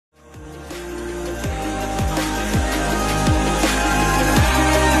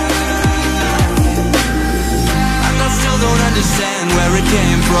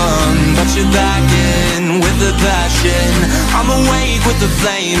you back in with the passion. I'm awake with the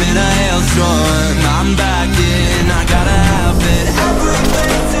flame in a hailstorm. I'm back in, I gotta have it.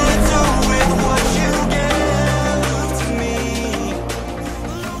 Everything to do with what you give to me.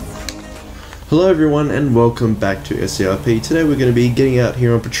 Hello everyone and welcome back to SARP. Today we're going to be getting out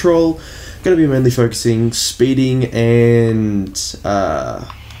here on patrol. Going to be mainly focusing speeding and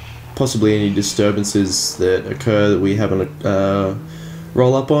possibly any disturbances that occur that we haven't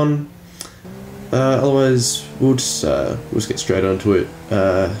roll up on. Otherwise we'll just get straight into it,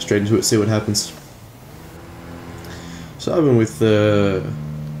 see what happens. So I've been with the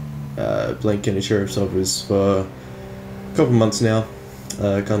Blank County Sheriff's Office for a couple of months now.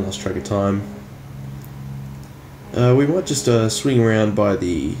 Kind of lost track of time. We might just swing around by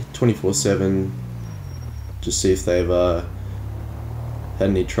the 24/7, just see if they've had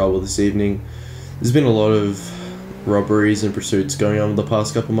any trouble this evening. There's been a lot of robberies and pursuits going on the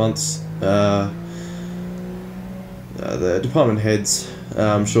past couple months. The department heads,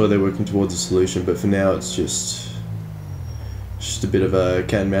 I'm sure they're working towards a solution, but for now it's just a bit of a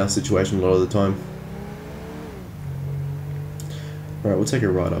cat and mouse situation a lot of the time. Alright, we'll take a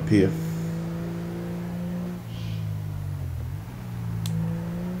ride up here.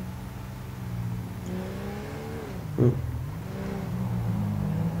 Oh.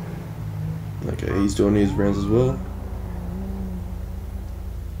 Okay, he's doing his rounds as well.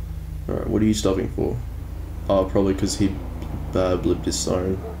 Alright, what are you stopping for? Oh, probably because he blipped his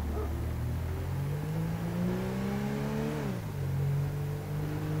siren.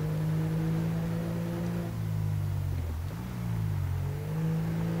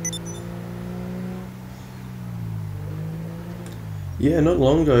 Yeah, not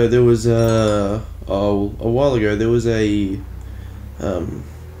long ago there was a while ago there was a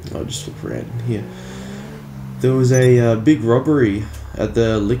I'll just look around here. There was a big robbery at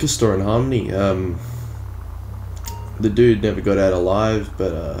the liquor store in Harmony. The dude never got out alive,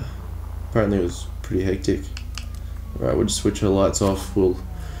 but apparently it was pretty hectic. Alright, we'll just switch our lights off. We'll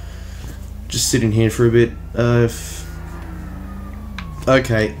just sit in here for a bit.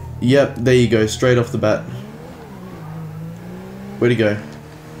 Okay, yep, there you go, straight off the bat. Where'd he go?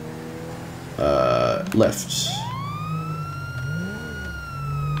 Left.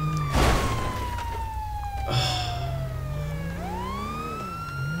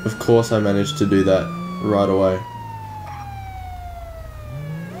 Of course I managed to do that right away.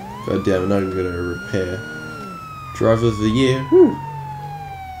 God damn it, not even gonna repair. Driver of the year, woo!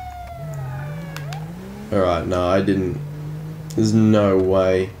 Alright, no, I didn't. There's no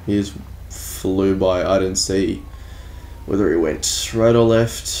way. He just flew by. I didn't see whether he went right or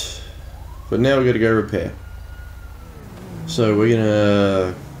left. But now we gotta go repair. So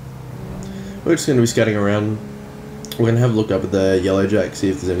we're just gonna be scouting around. We're gonna have a look up at the Yellow Jack, see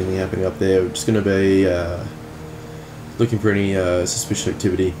if there's anything happening up there. We're just gonna be looking for any suspicious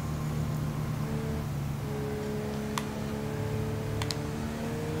activity.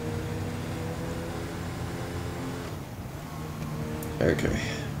 Okay.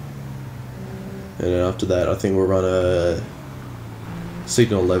 And then after that, I think we'll run a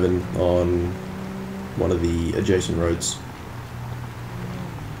Signal 11 on one of the adjacent roads.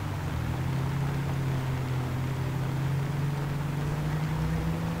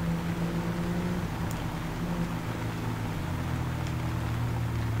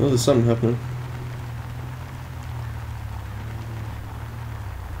 Oh, there's something happening.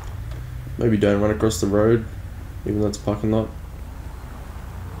 Maybe don't run across the road, even though it's a parking lot.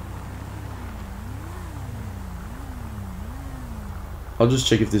 I'll just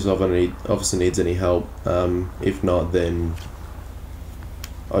check if this officer needs any help. If not, then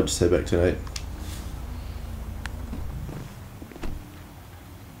I'll just head back tonight.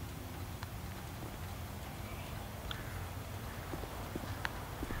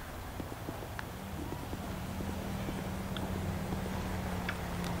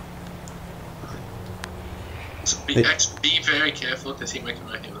 So be very careful because he might come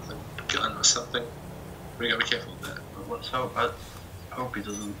out here with a gun or something. We gotta be careful with that. Let's hope. I hope he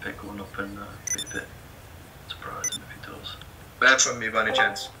doesn't pick one up and be a bit surprising if he does. That's from me by any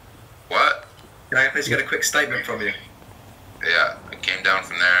chance. What? Can I please get a quick statement from you? Yeah, I came down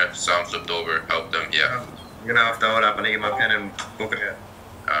from there, saw him flipped over, helped him, yeah. You're gonna have to hold up. I need to get my pen and book ahead.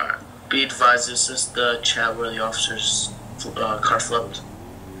 Alright. Be advised, this is the chat where the officer's car flipped.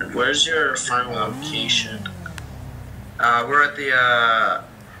 Where's your final location? We're at the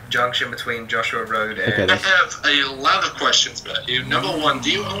junction between Joshua Road and... I have a lot of questions about you. Number one, do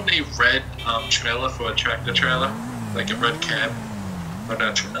you own a red trailer for a tractor trailer? Like a red cab? Or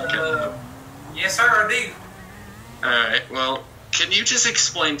not tractor cab? Yes sir, I do. Alright, well, Can you just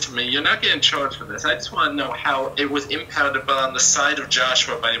explain to me? You're not getting charged for this. I just want to know how it was impounded, but on the side of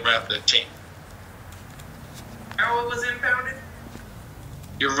Joshua by Route 13. How it was impounded?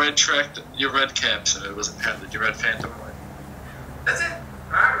 Your red cab, so it was impounded. Your red Phantom. That's it.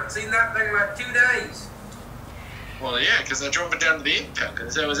 I haven't seen that thing in like 2 days. Well, yeah, because I drove it down to the impound,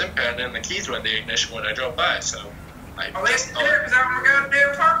 because it was impounded and the keys were in the ignition when I drove by, so I I left it there because I'm a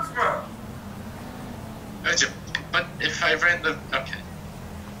goddamn parking spot. But if I ran the... Okay.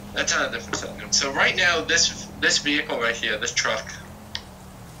 That's on a different segment. So right now, this vehicle right here, this truck,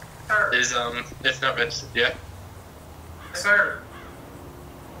 Sir. is, it's not registered, yeah? Yes, sir.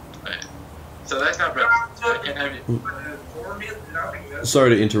 Right. So that's not registered, so I can't have you...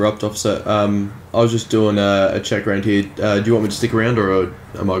 Sorry to interrupt, officer. I was just doing a check around here. Do you want me to stick around, or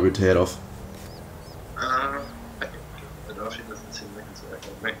am I good to head off? I think the Dolphin doesn't seem like it's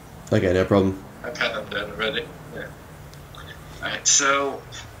working with me. Okay, no problem. I've had them done already. Yeah. Alright, so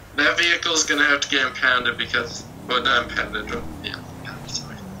that vehicle's gonna have to get impounded because, well, not impounded, yeah, impounded,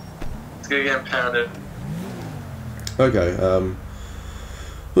 sorry. It's gonna get impounded. Okay, well,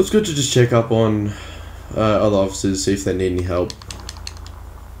 it's good to just check up on other officers, see if they need any help.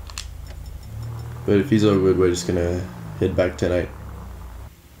 But if he's all good, we're just gonna head back 10-8.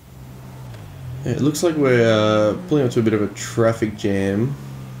 Yeah, it looks like we're pulling up to a bit of a traffic jam.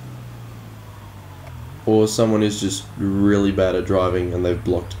 Or someone is just really bad at driving and they've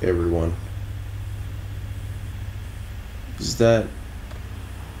blocked everyone. Is that...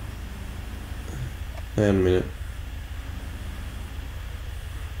 Hang on a minute.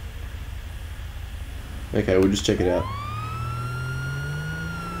 Okay, we'll just check it out.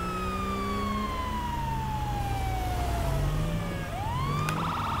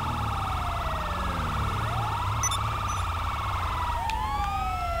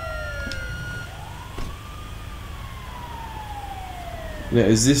 Now,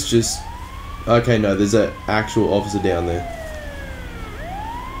 is this just... Okay, no, there's an actual officer down there.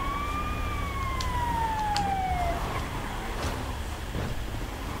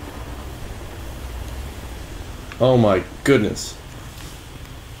 Oh my goodness.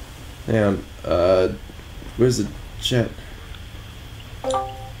 Hang on, where's the chat?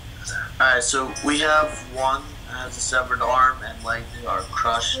 Alright, so we have one has a severed arm and legs are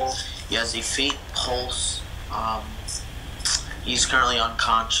crushed. He has a faint pulse. He's currently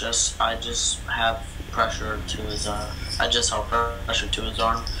unconscious. I just have pressure to his I just held pressure to his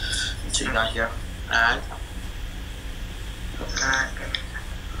arm until he got here. Alright.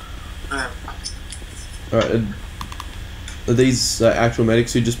 Alright, are these actual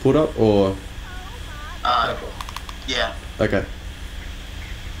medics who just pulled up, or? Yeah. Okay.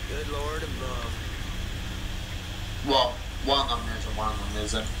 Good Lord above. Well, one of them is and one of them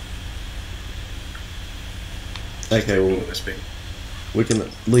isn't. Okay, well, we can at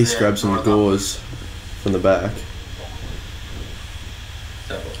least grab some gauze from the back.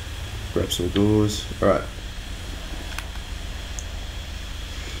 Grab some gauze. Alright.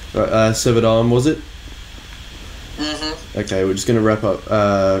 Alright, severed arm, was it? Okay, we're just gonna wrap it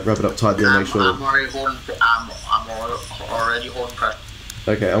up tight there. Make sure. I'm already holding pressure.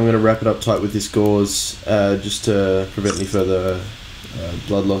 Okay, I'm gonna wrap it up tight with this gauze, just to prevent any further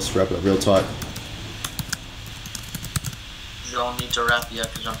blood loss. Wrap it up real tight. You don't need to wrap yet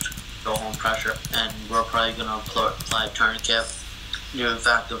because I'm still holding pressure, and we're probably gonna apply a tourniquet due to the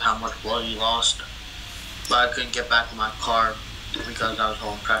fact of how much blood you lost. But I couldn't get back in my car because I was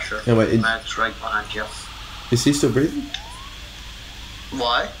holding pressure. Yeah, wait, Matt's right behind you. Is he still breathing?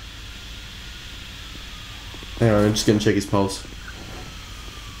 Why? Hang on, I'm just gonna check his pulse.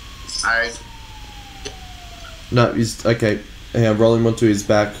 Alright. No, he's okay. Hang on, rolling him onto his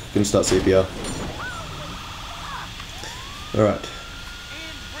back. Gonna start CPR. Alright.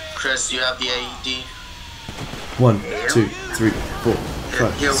 Chris, you have the AED? 1, 2, 3, 4,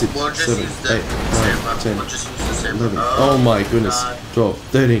 5, 6, we'll just 7, use the 8, 9, 10, We'll just use the same 11. Oh my goodness. God. 12,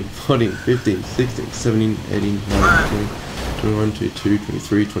 13, 14, 15, 16, 17, 18, 19, 20, 21, 22,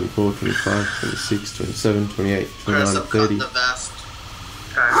 23, 24, 25, 26, 27, 28, 29, 30. The vest.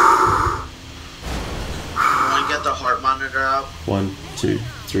 Okay. You want to get the heart monitor out? 1, 2,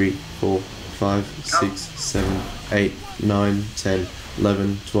 3, 4, 5, 6, 7, 8, 9, 10,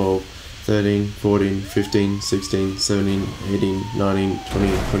 11, 12, 13, 14, 15, 16, 17, 18, 19,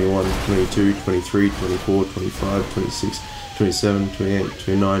 20, 21, 22, 23, 24, 25, 26, 27, 28,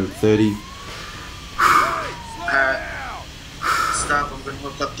 29, 30. Stop, I'm going to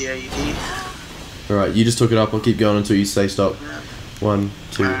hook up the AED. Alright, you just took it up. I'll keep going until you say stop. 1,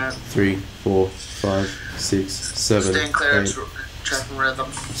 2, 3, 4, 5, 6, 7, Stand clear, 8. checking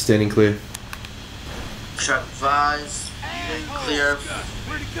rhythm. Standing clear. Check vise. Clear.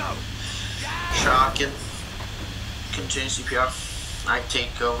 Shocking. Continue CPR. I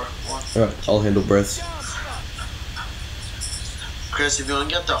take over. Alright, I'll handle breaths. Chris, if you want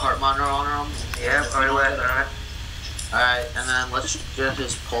to get the heart monitor on him. Yeah, alright. Alright, and then let's get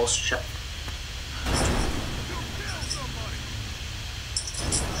his pulse check.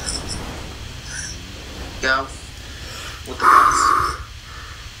 Go. With the breaths.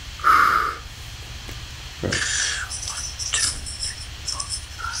 Right.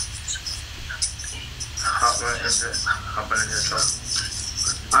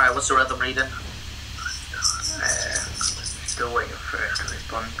 Alright, what's the rhythm reading? Still waiting for it to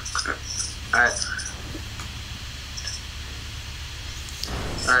respond. Alright.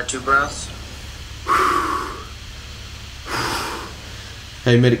 Alright, 2 breaths.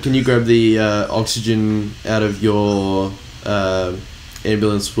 Hey medic, can you grab the oxygen out of your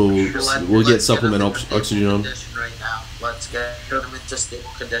ambulance? We'll get supplement oxygen on. Right now. Let's get him into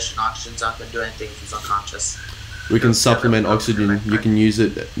stable condition. Oxygen's not going to do anything if he's unconscious. We can supplement oxygen. You can use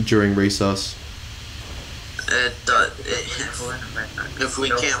it during resus. If we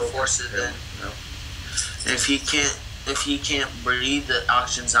can't force it, then if he can't breathe, the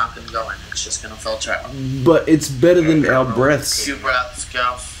oxygen's not going to go in. It's just going to filter out. But it's better than our breaths. 2 breaths,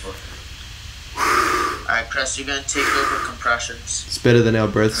 go. Alright, Chris, you're going to take over compressions. It's better than our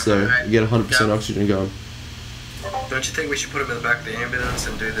breaths, though. You get 100% oxygen going. Don't you think we should put him in the back of the ambulance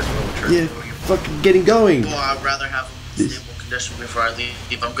and do this while we're trying? Yeah, fucking get him going. Well, I'd rather have him in stable condition before I leave.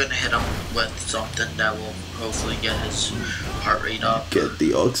 I'm going to hit him with something that will hopefully get his heart rate up. Get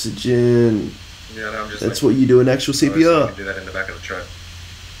the oxygen. Yeah, no, I'm just That's what you do in actual So we CPR. can do that in the back of the truck.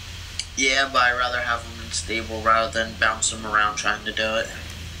 Yeah, but I'd rather have him in stable rather than bounce him around trying to do it.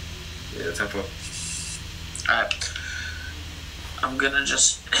 Yeah, 10-4. Alright. I'm going to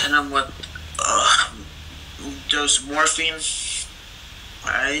just hit him with dose of morphine.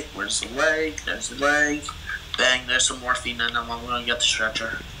 Alright, where's the leg? There's the leg. Bang, there's some morphine in him. I'm going to get the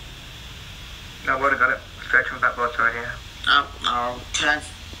stretcher. No, I got it. Stretch him back both right here. Oh, okay.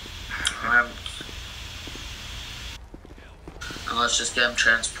 And let's just get him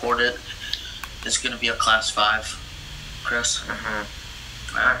transported. It's going to be a class 5. Chris?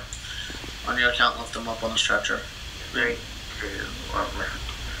 Alright. On your account, lift him up on the stretcher. 3, 2, 1.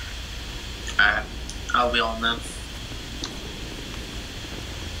 Alright. I'll be on then.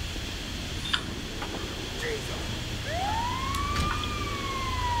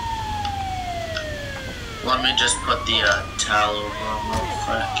 Let me just put the towel over him real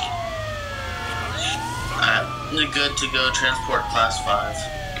quick. Alright, you're good to go. Transport class 5.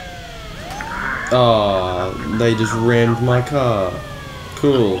 Oh, they just rammed my car.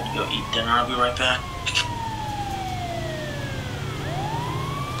 Cool. Go eat dinner. I'll be right back.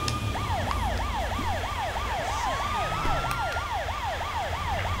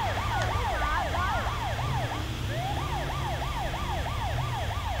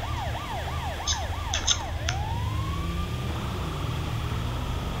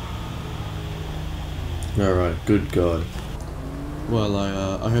 Alright, good God. Well,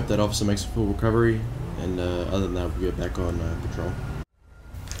 I hope that officer makes a full recovery, and other than that, we'll get back on patrol.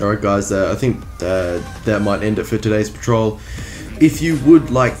 Alright guys, I think that might end it for today's patrol. If you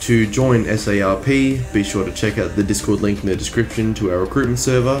would like to join SARP, be sure to check out the Discord link in the description to our recruitment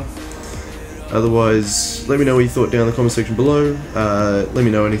server. Otherwise, let me know what you thought down in the comment section below. Let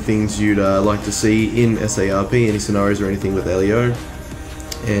me know any things you'd like to see in SARP, any scenarios or anything with LEO.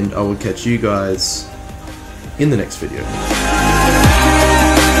 And I will catch you guys in the next video.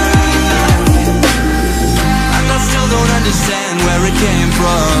 Don't understand where it came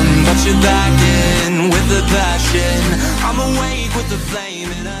from, but you're back in with the passion. I'm awake with the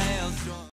flame in a hailstorm.